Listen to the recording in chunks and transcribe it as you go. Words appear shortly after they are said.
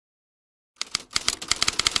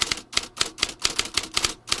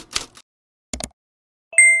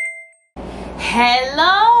Hello,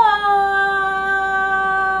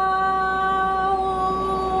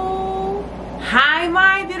 hi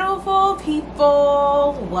my beautiful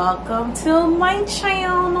people, welcome to my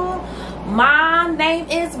channel. My name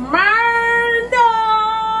is Martene,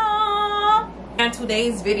 and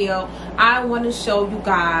today's video I want to show you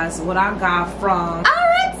guys what I got from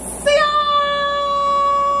Aritzia.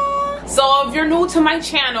 So if you're new to my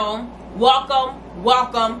channel, welcome.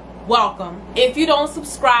 If you don't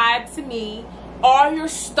subscribe to me, all your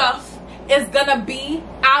stuff is gonna be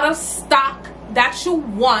out of stock that you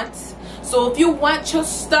want. So if you want your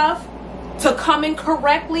stuff to come in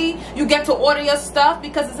correctly, you get to order your stuff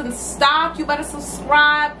because it's in stock, you better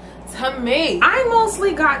subscribe to me. I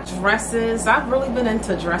mostly got dresses. I've really been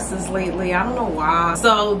into dresses lately. I don't know why.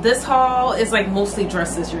 So this haul is like mostly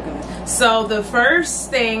dresses you're gonna. So the first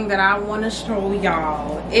thing that I want to show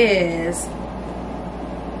y'all is,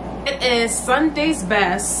 it is Sunday's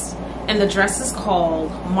Best, and the dress is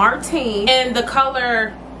called Martene in the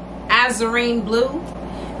color Azure blue,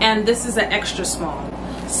 and this is an extra small.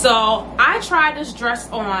 So I tried this dress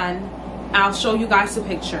on, I'll show you guys a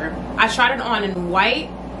picture. I tried it on in white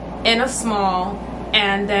in a small,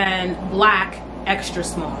 and then black extra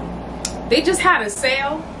small. They just had a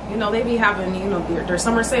sale, you know, they be having, you know, their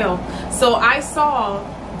summer sale. So I saw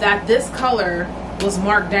that this color was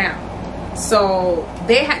marked down. So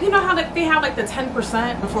they had, you know how like they have like the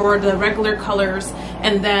 10% for the regular colors,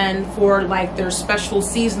 and then for like their special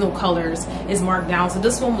seasonal colors is marked down. So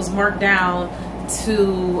this one was marked down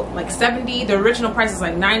to like 70. The original price is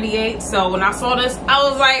like 98. So when I saw this, I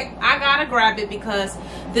was like, I gotta grab it because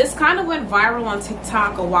this kind of went viral on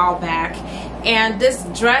TikTok a while back. And this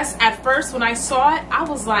dress, at first when I saw it, I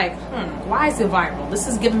was like, why is it viral? This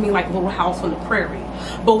is giving me like Little House on the Prairie.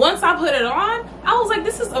 But once I put it on, I was like,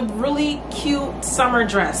 this is a really cute summer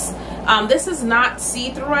dress. This is not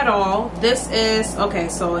see-through at all. This is, okay,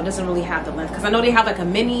 so it doesn't really have the length, because I know they have like a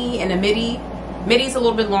mini and a midi. Midi's a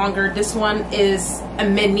little bit longer. This one is a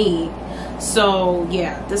mini. So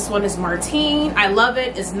yeah, this one is Martene. I love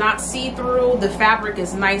it. It's not see-through. The fabric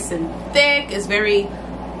is nice and thick. It's very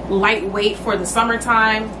lightweight for the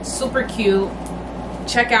summertime. Super cute.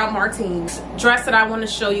 Check out Martene's dress. That I want to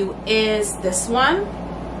show you is this one.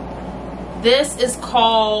 This is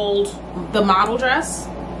called the model dress.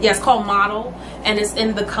 Yeah, it's called model, and it's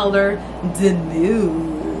in the color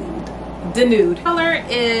DeNude. DeNude color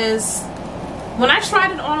is, when I tried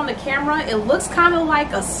it on the camera, it looks kind of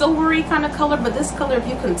like a silvery kind of color, but this color, if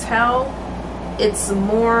you can tell, it's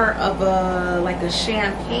more of a like a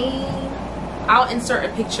champagne. I'll insert a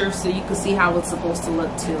picture so you can see how it's supposed to look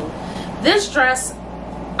too. This dress,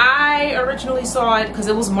 I originally saw it because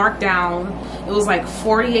it was marked down. It was like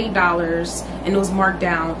 $48 and it was marked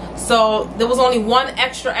down. So there was only one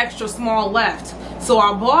extra small left. So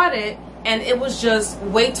I bought it, and it was just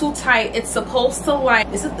way too tight. It's supposed to like,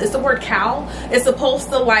 is the word cowl? It's supposed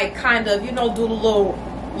to like kind of, you know, do the little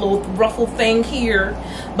ruffle thing here,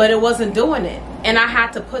 but it wasn't doing it. And I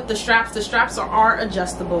had to put the straps. The straps are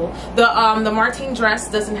adjustable. The Martene dress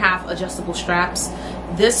doesn't have adjustable straps.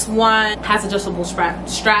 This one has adjustable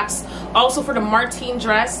straps. Also for the Martene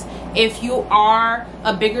dress, if you are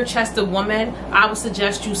a bigger chested woman, I would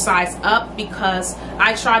suggest you size up, because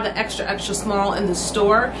I tried the extra small in the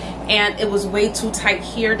store and it was way too tight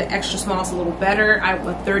here. The extra small is a little better. I'm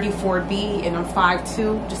a 34B and I'm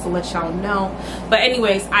 5'2", just to let y'all know. But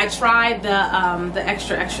anyways, I tried the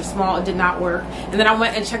extra small. It did not work. And then I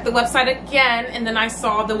went and checked the website again, and then I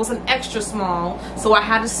saw there was an extra small, so I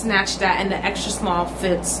had to snatch that, and the extra small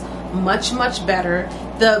fits much better.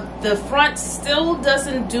 The front still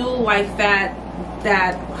doesn't do like that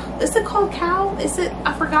is it called cowl? Is it?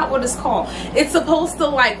 I forgot what it's called. It's supposed to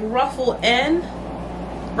like ruffle in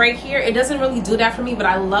right here. It doesn't really do that for me, but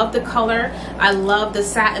I love the color. I love the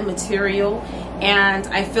satin material, and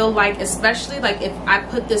I feel like, especially like if I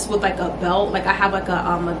put this with like a belt, like I have like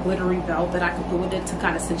a glittery belt that I could put with it to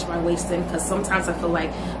kind of cinch my waist in, because sometimes I feel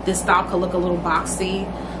like this style could look a little boxy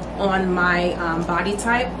on my body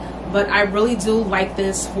type. But I really do like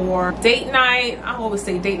this for date night. I always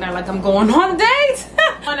say date night like I'm going on a date.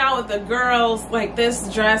 Going out with the girls. Like, this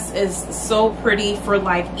dress is so pretty for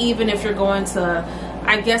like, even if you're going to,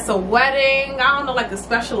 I guess, a wedding, I don't know, like a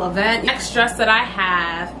special event. Next dress that I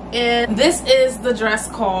have is, this is the dress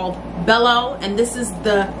called Bellow, and this is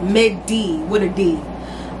the Midi with a D.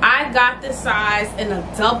 I got this size in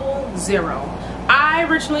a 00. I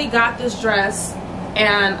originally got this dress,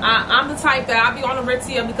 and I'm the type that I be on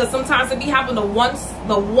Aritzia, because sometimes they be having the one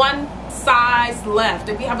size left.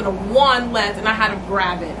 If you having a 1 left, and I had to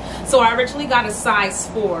grab it. So I originally got a size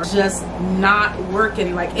 4. Just not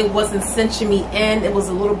working. Like, it wasn't cinching me in. It was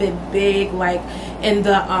a little bit big, like in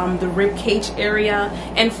the rib cage area.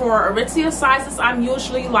 And for Aritzia sizes, I'm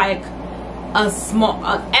usually like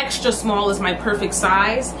extra small is my perfect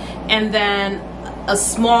size, and then a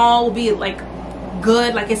small will be like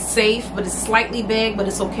good, like it's safe, but it's slightly big, but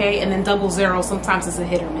it's okay. And then 00 sometimes it's a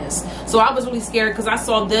hit or miss. So I was really scared because I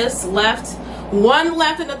saw this left, 1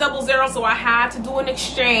 left in the 00, so I had to do an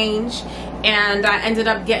exchange, and I ended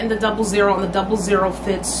up getting the 00, and the 00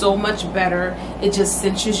 fits so much better. It just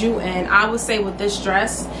cinches you in. I would say with this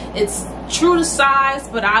dress, it's true to size,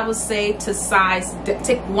 but I would say to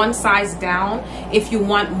take 1 size down if you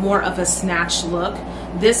want more of a snatch look.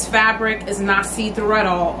 This fabric is not see-through at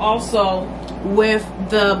all. Also, with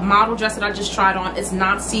the model dress that I just tried on, it's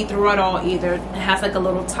not see-through at all either. It has like a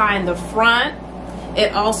little tie in the front.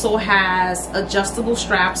 It also has adjustable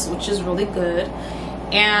straps, which is really good,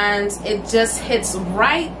 and it just hits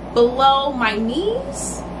right below my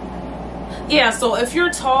knees. Yeah, so if you're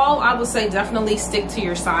tall, I would say definitely stick to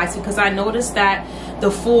your size, because I noticed that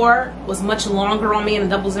the 4 was much longer on me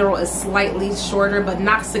and the 00 is slightly shorter, but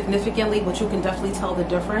not significantly, but you can definitely tell the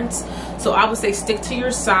difference. So I would say stick to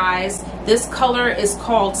your size. This color is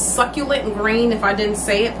called Succulent Green, if I didn't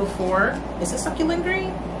say it before. Is it Succulent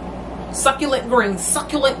Green? Succulent Green.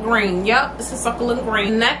 Succulent Green. Yep, this is Succulent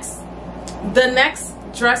Green. The next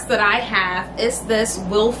dress that I have is this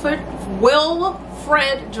Wilfred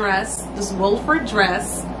dress. This Wilfred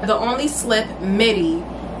dress. The only slip Midi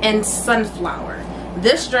in Sunflower.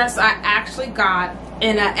 This dress I actually got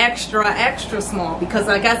in an extra small, because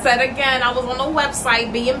like I said again, I was on the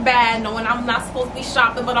website being bad, knowing I'm not supposed to be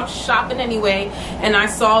shopping, but I'm shopping anyway, and I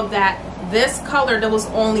saw that this color, there was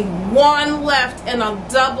only 1 left in a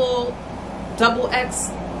double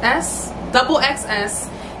XS,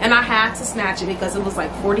 and I had to snatch it because it was like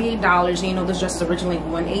 $48. You know, this dress is originally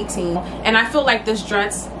 $118, and I feel like this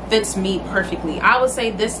dress fits me perfectly. I would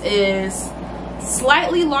say this is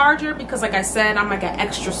slightly larger because, like I said, I'm like an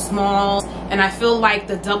extra small, and I feel like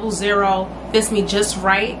the 00 fits me just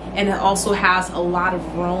right, and it also has a lot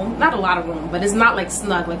of room. Not a lot of room, but it's not like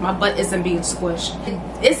snug, like my butt isn't being squished. It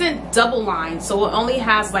isn't double lined, so it only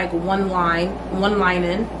has like one lining.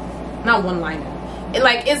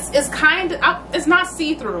 It's kind of, it's not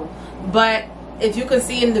see-through, but if you can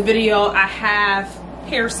see in the video, I have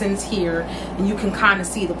piercings here, and you can kind of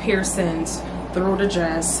see the piercings through the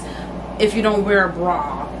dress if you don't wear a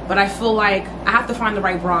bra. But I feel like I have to find the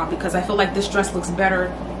right bra, because I feel like this dress looks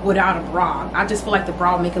better without a bra. I just feel like the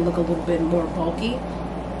bra will make it look a little bit more bulky.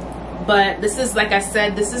 But this is, like I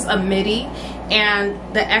said, this is a midi, and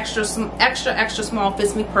the extra small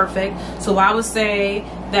fits me perfect. So I would say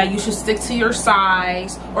that you should stick to your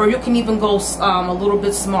size, or you can even go a little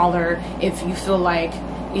bit smaller if you feel like,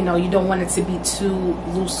 you know, you don't want it to be too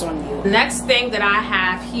loose on you. The next thing that I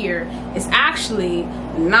have here is actually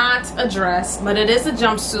not a dress, but it is a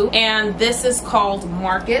jumpsuit, and this is called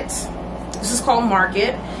Market. This is called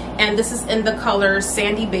Market, and this is in the color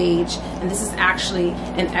Sandy Beige, and this is actually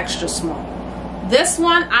an extra small. This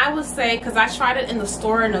one, I would say, because I tried it in the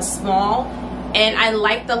store in a small, and I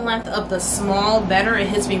like the length of the small better. It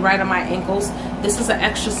hits me right on my ankles. This is an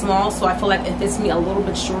extra small, so I feel like it fits me a little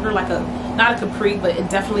bit shorter, like not a capri, but it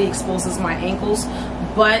definitely exposes my ankles.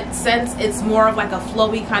 But since it's more of like a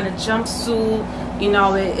flowy kind of jumpsuit, you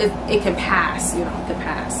know, it can pass, you know, it can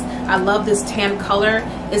pass. I love this tan color.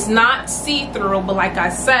 It's not see-through, but like I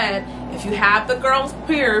said, if you have the girls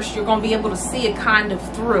pierced, you're gonna be able to see it kind of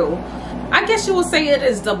through. I guess you would say it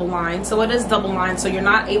is double lined, so it is double lined, so you're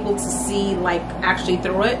not able to see like actually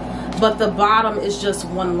through it, but the bottom is just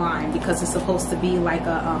one line because it's supposed to be like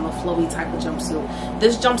a flowy type of jumpsuit.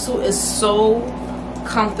 This jumpsuit is so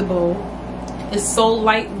comfortable. It's so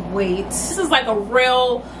lightweight. This is like a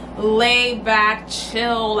real laid back,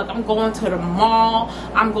 chill, like I'm going to the mall,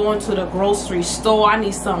 I'm going to the grocery store, I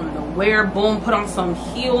need something to wear, boom, put on some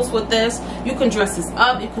heels with this. You can dress this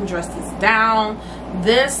up, you can dress this down.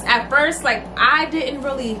 This, at first, like, I didn't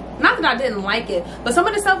really, not that I didn't like it, but some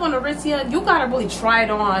of the stuff on Aritzia, you gotta really try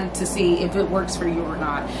it on to see if it works for you or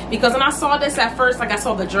not. Because when I saw this at first, like I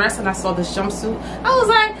saw the dress and I saw this jumpsuit, I was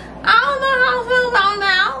like, I don't know how I feel about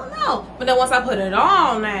that, I don't know. But then once I put it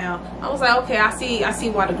on now, I was like, okay, I see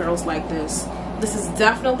why the girls like this. This is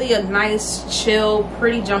definitely a nice, chill,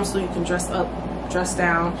 pretty jumpsuit. You can dress up, dress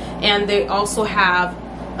down, and they also have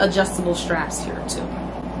adjustable straps here too.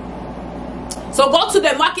 So go to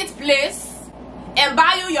the marketplace and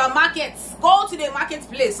buy you your markets go to the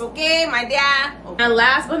marketplace, okay, my dear? Okay. And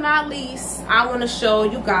last but not least, I want to show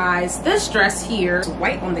you guys this dress here. It's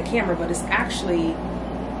white on the camera, but it's actually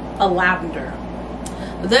a lavender.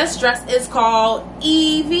 This dress is called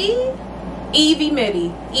Evie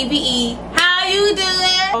Midi. Evie, how you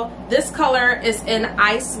doing? This color is in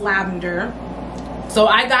ice lavender. So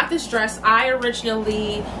I got this dress. I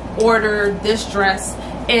originally ordered this dress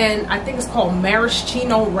in, I think it's called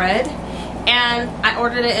maraschino red, and I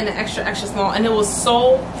ordered it in an extra small, and it was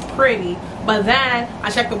so pretty. But then I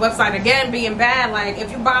checked the website again, being bad. Like,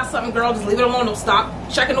 if you buy something, girl, just leave it alone. Don't stop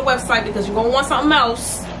checking the website, because you're gonna want something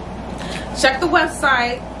else. Check the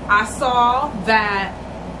website. I saw that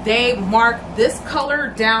they marked this color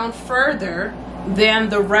down further than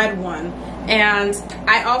the red one, and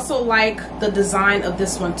I also like the design of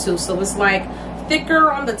this one too. So it's like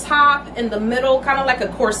thicker on the top, in the middle, kind of like a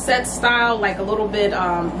corset style, like a little bit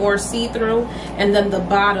more see-through, and then the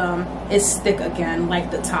bottom is thick again like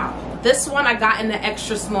the top. This one I got in the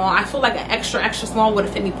extra small. I feel like an extra small would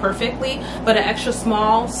have fit me perfectly, but an extra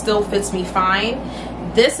small still fits me fine.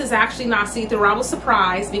 This is actually not see-through. I was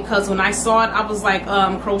surprised, because when I saw it, I was like,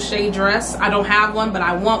 crochet dress. I don't have one, but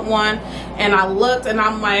I want one. And I looked and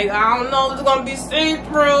I'm like, I don't know if it's gonna be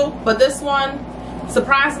see-through. But this one,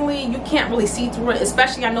 surprisingly, you can't really see through it.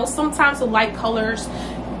 Especially, I know sometimes the light colors,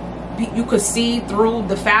 you could see through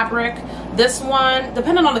the fabric. This one,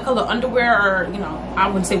 depending on the color underwear, or, you know, I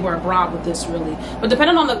wouldn't say wear a bra with this really, but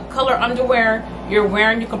depending on the color underwear you're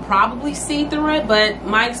wearing, you can probably see through it. But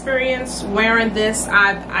my experience wearing this,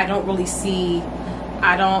 I don't really see,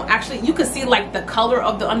 I don't actually, you can see like the color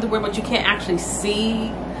of the underwear, but you can't actually see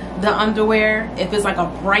the underwear if it's like a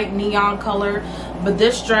bright neon color. But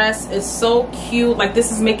this dress is so cute. Like,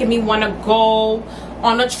 this is making me want to go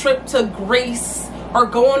on a trip to Greece or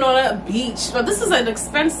going on a beach. But this is an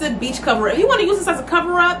expensive beach cover. If you want to use this as a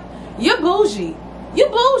cover up, you're bougie. You're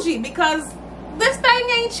bougie, because this thing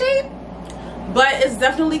ain't cheap. But it's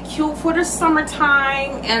definitely cute for the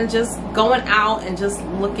summertime and just going out and just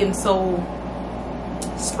looking so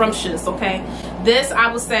scrumptious, okay? This,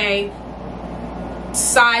 I would say,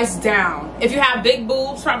 size down. If you have big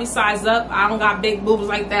boobs, probably size up. I don't got big boobs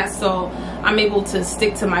like that, so I'm able to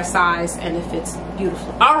stick to my size, and it fits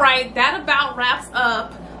beautifully. All right, that about wraps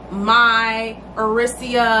up my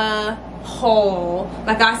Aritzia haul.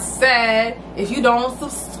 Like I said, if you don't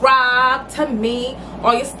subscribe to me,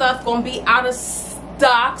 all your stuff gonna be out of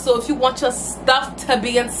stock. So if you want your stuff to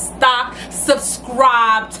be in stock,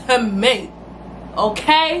 subscribe to me,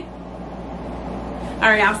 okay? All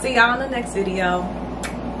right, I'll see y'all in the next video.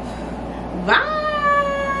 Bye.